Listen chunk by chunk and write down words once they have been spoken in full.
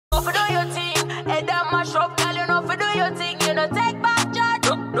know for do your thing. Head that mash up, girl, you know for do your thing. You know take back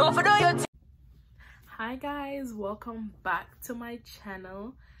charge, know for do your thing. Hi guys, welcome back to my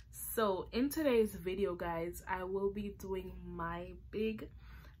channel. So in today's video guys, I will be doing my big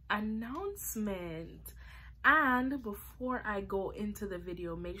announcement. And before I go into the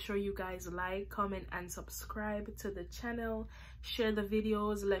video, make sure you guys like, comment and subscribe to the channel. Share the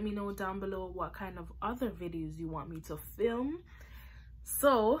videos. Let me know down below what kind of other videos you want me to film.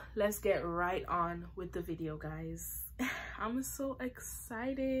 So let's get right on with the video guys. I'm so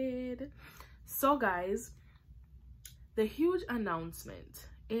excited. So guys, the huge announcement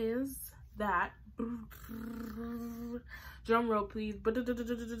is that, drum roll please,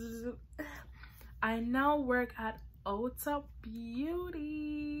 I now work at Ulta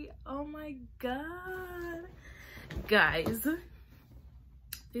Beauty. Oh my god guys,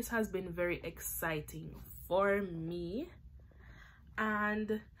 this has been very exciting for me,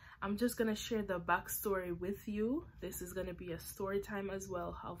 and I'm just gonna share the backstory with you. This is gonna be a story time as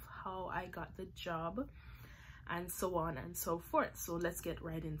well of how I got the job and so on and so forth. So let's get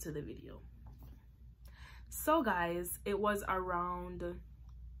right into the video. So guys, it was around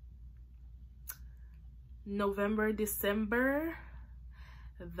November, December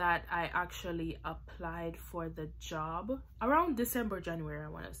that I actually applied for the job. Around December, January, I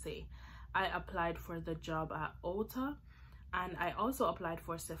want to say, I applied for the job at Ulta, and I also applied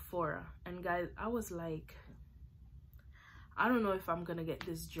for Sephora. And guys, I was like, I don't know if I'm gonna get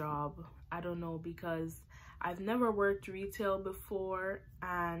this job. I don't know, because I've never worked retail before,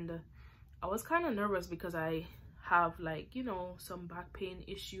 and I was kind of nervous because I have, like, you know, some back pain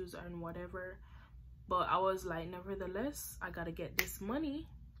issues and whatever. But I was like, nevertheless, I gotta get this money.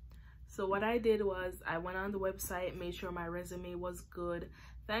 So what I did was I went on the website, made sure my resume was good.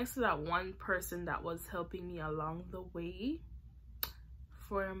 Thanks to that one person that was helping me along the way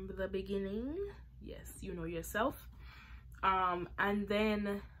from the beginning. Yes, you know yourself. And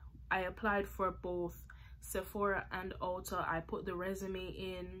then I applied for both Sephora and Ulta. I put the resume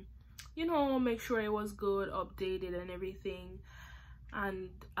in, you know, make sure it was good, updated and everything. And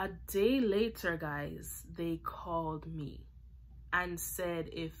a day later guys, they called me and said,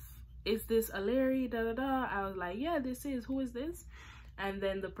 is this Larry, da da da. I was like, yeah, this is. Who is this? And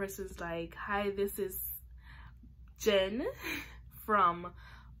then the person's like, hi, this is Jen from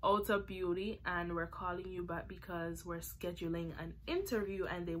Ulta Beauty, and we're calling you back because we're scheduling an interview,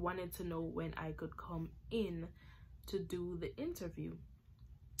 and they wanted to know when I could come in to do the interview.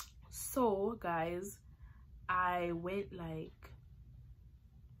 So guys, I went like,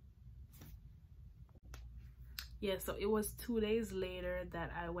 yeah, so it was 2 days later that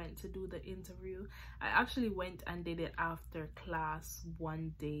I went to do the interview. I actually went and did it after class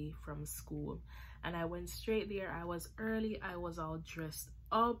one day from school, and I went straight there. I was early, I was all dressed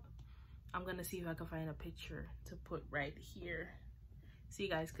up. I'm gonna see if I can find a picture to put right here so you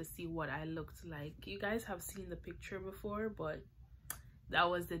guys could see what I looked like. You guys have seen the picture before, but that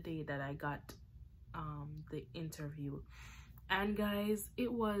was the day that I got the interview. And guys,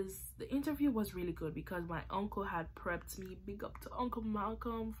 the interview was really good because my uncle had prepped me. Big up to Uncle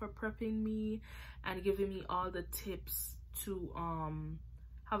Malcolm for prepping me and giving me all the tips to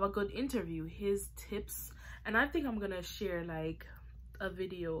have a good interview. His tips, and I think I'm gonna share like a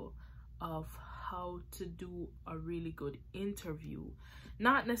video of how to do a really good interview.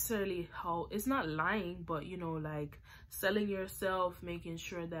 Not necessarily how, it's not lying, but you know, like selling yourself, making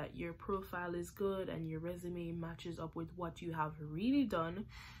sure that your profile is good and your resume matches up with what you have really done,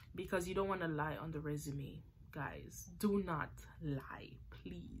 because you don't want to lie on the resume. Guys, do not lie,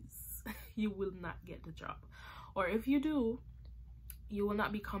 please. You will not get the job, or if you do, you will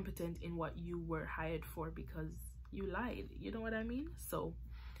not be competent in what you were hired for because you lied. You know what I mean? So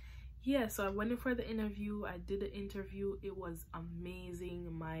yeah, so I went in for the interview. I did the interview. It was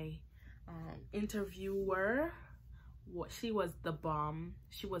amazing. My interviewer, she was the bomb.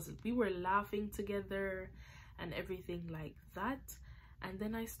 We were laughing together and everything like that. And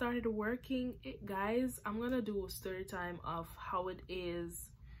then I started working. Guys, I'm gonna do a story time of how it is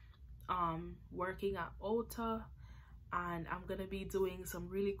working at Ulta, and I'm gonna be doing some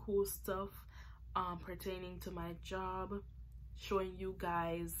really cool stuff pertaining to my job, showing you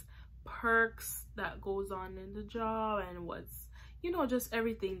guys perks that goes on in the job and what's, you know, just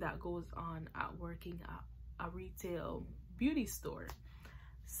everything that goes on at working at a retail beauty store.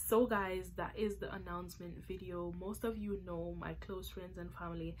 So guys, that is the announcement video. Most of you know, my close friends and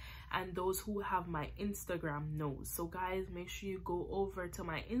family, and those who have my Instagram know. So guys, make sure you go over to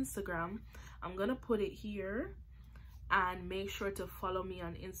my Instagram. I'm gonna put it here, and make sure to follow me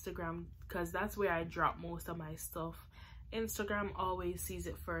on Instagram because that's where I drop most of my stuff Instagram always sees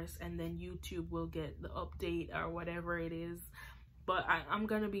it first, and then YouTube will get the update or whatever it is. But I'm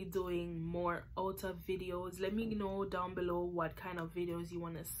gonna be doing more Ulta videos. Let me know down below what kind of videos you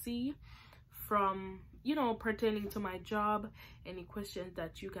want to see from, you know, pertaining to my job. Any questions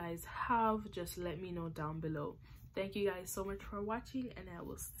that you guys have, just let me know down below. Thank you guys so much for watching, and I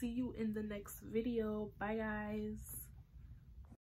will see you in the next video. Bye guys.